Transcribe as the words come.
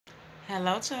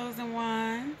Hello, chosen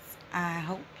ones. I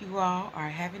hope you all are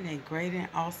having a great and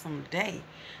awesome day.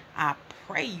 I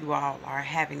pray you all are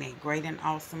having a great and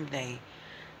awesome day.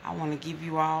 I want to give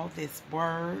you all this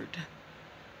word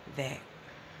that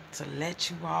to let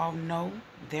you all know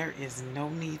there is no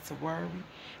need to worry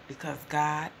because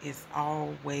God is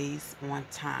always on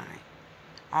time.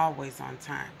 Always on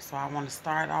time. So I want to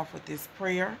start off with this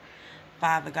prayer.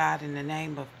 Father God, in the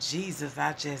name of Jesus,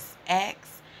 I just ask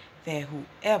that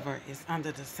whoever is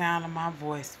under the sound of my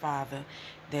voice, Father,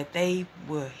 that they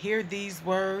will hear these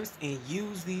words and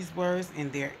use these words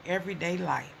in their everyday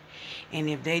life. And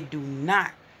if they do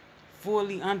not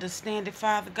fully understand it,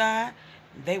 Father God,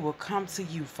 they will come to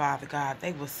you, Father God.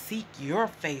 They will seek your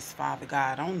face, Father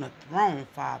God, on the throne,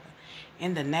 Father,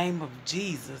 in the name of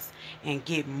Jesus, and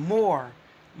get more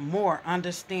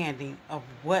understanding of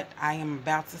what I am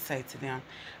about to say to them.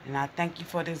 And I thank you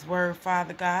for this word,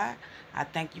 Father God. I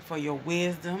thank you for your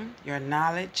wisdom, your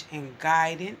knowledge, and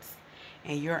guidance,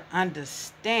 and your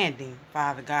understanding,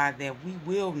 Father God, that we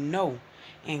will know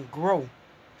and grow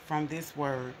from this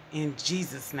word. In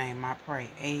Jesus' name I pray.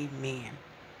 Amen.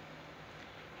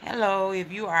 Hello,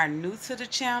 if you are new to the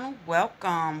channel,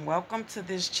 welcome. Welcome to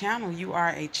this channel. You are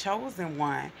a chosen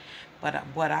one. But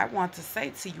what I want to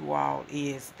say to you all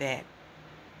is that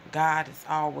God is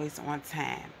always on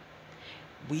time.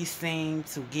 We seem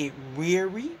to get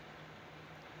weary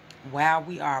while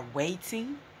we are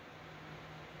waiting.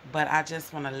 But I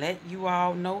just want to let you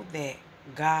all know that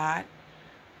God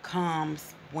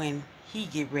comes when he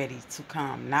get ready to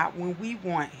come. Not when we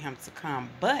want him to come,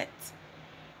 but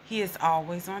he is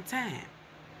always on time.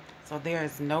 So there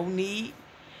is no need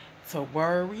to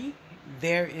worry.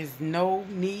 There is no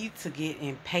need to get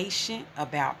impatient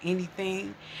about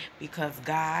anything because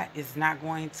God is not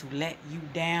going to let you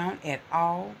down at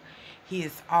all. He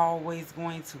is always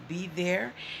going to be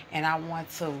there. And I want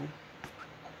to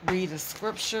read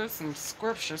some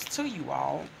scriptures to you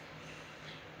all.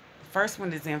 The first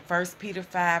one is in 1 Peter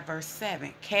 5 verse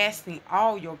 7. Casting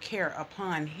all your care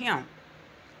upon him,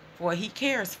 for he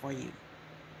cares for you.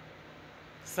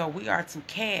 So we are to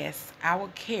cast our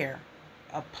care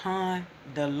upon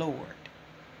the Lord.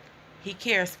 He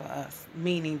cares for us,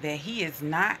 meaning that he is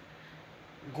not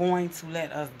going to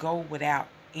let us go without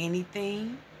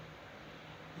anything.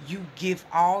 You give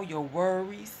all your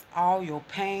worries, all your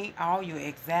pain, all your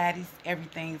anxieties,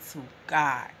 everything to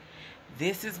God.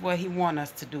 This is what he wants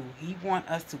us to do. He wants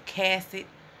us to cast it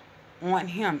on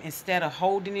him instead of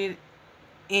holding it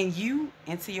in you,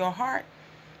 into your heart.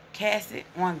 Cast it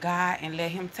on God and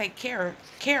let him take care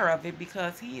of it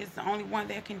because he is the only one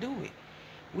that can do it.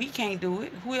 We can't do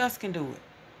it. Who else can do it?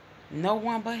 No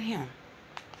one but him.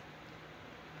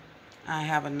 I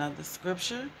have another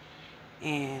scripture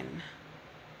in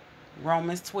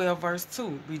Romans 12 verse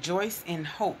 2. Rejoice in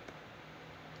hope.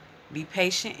 Be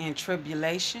patient in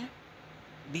tribulation.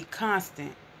 Be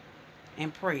constant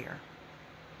in prayer.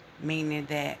 Meaning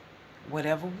that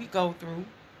whatever we go through,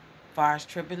 as far as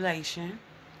tribulation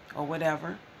or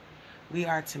whatever, we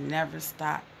are to never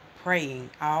stop praying.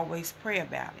 Always pray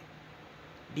about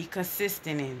it. Be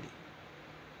consistent in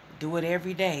it. Do it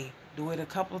every day. Do it a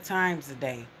couple of times a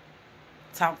day.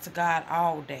 Talk to God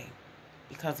all day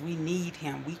because we need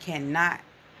him. We cannot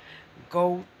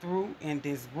go through in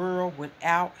this world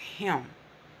without him.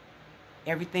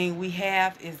 Everything we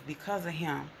have is because of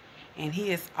him. And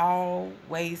he is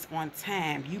always on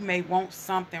time. You may want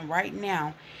something right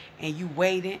now and you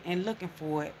waiting and looking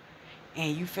for it.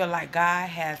 And you feel like God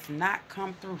has not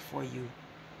come through for you.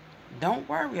 Don't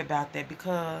worry about that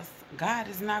because God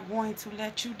is not going to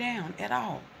let you down at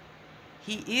all.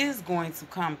 He is going to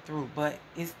come through, but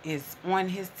it's on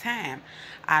his time.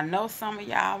 I know some of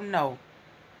y'all know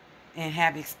and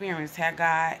have experienced how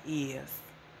God is.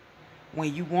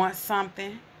 When you want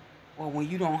something or when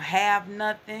you don't have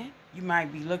nothing, you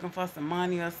might be looking for some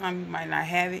money or something, you might not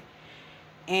have it,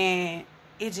 and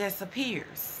it just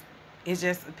appears. It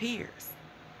just appears.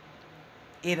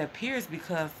 It appears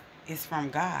because it's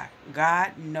from God.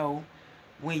 God knows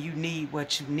when you need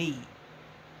what you need.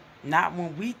 Not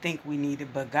when we think we need it,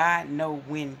 but God knows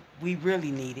when we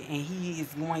really need it. And he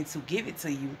is going to give it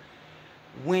to you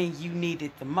when you need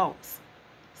it the most.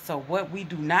 So what we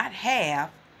do not have,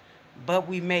 but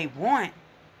we may want,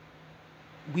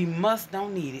 we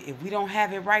don't need it. If we don't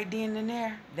have it right then and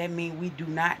there, that means we do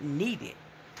not need it.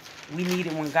 We need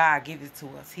it when God gives it to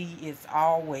us. He is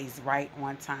always right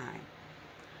on time.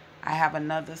 I have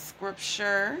another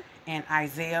scripture in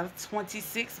Isaiah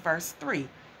 26 verse 3.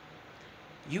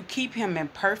 You keep him in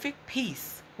perfect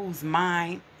peace whose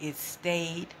mind is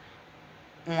stayed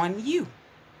on you,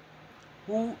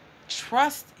 who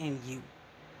trust in you.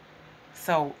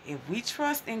 So if we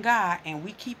trust in God and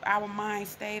we keep our mind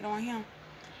stayed on him,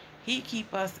 he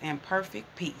keep us in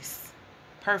perfect peace.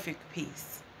 Perfect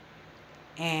peace.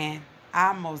 And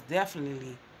I most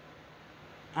definitely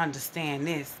understand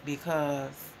this because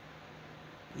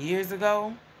years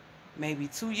ago, maybe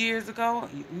 2 years ago,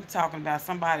 you talking about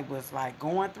somebody was like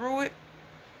going through it.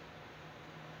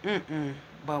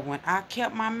 But when I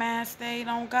kept my mind stayed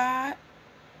on God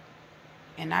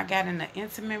and I got in an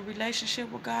intimate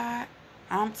relationship with God,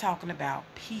 I'm talking about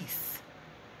peace.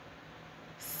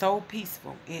 So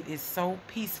peaceful. It is so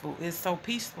peaceful. It's so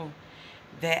peaceful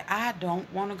that I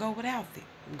don't want to go without it.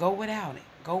 Go without it.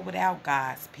 Go without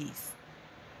God's peace.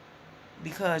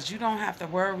 Because you don't have to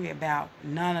worry about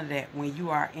none of that when you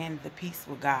are in the peace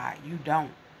with God. You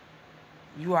don't.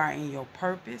 You are in your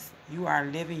purpose. You are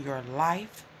living your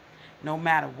life no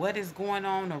matter what is going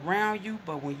on around you.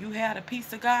 But when you have the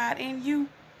peace of God in you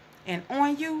and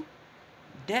on you,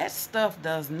 that stuff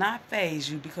does not faze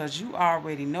you because you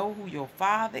already know who your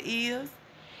Father is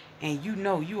and you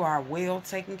know you are well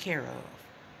taken care of.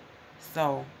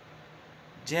 So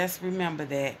just remember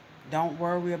that. Don't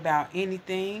worry about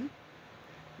anything.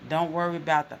 Don't worry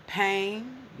about the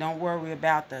pain. Don't worry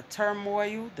about the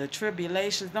turmoil, the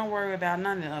tribulations. Don't worry about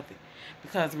none of it.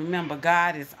 Because remember,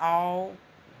 God is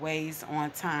always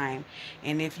on time.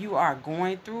 And if you are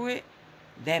going through it,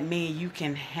 that means you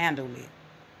can handle it.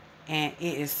 And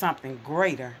it is something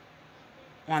greater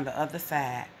on the other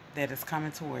side that is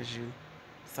coming towards you.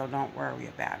 So don't worry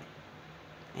about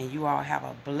it. And you all have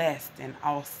a blessed and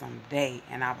awesome day.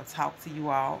 And I will talk to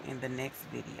you all in the next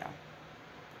video.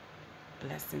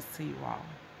 Blessings to you all.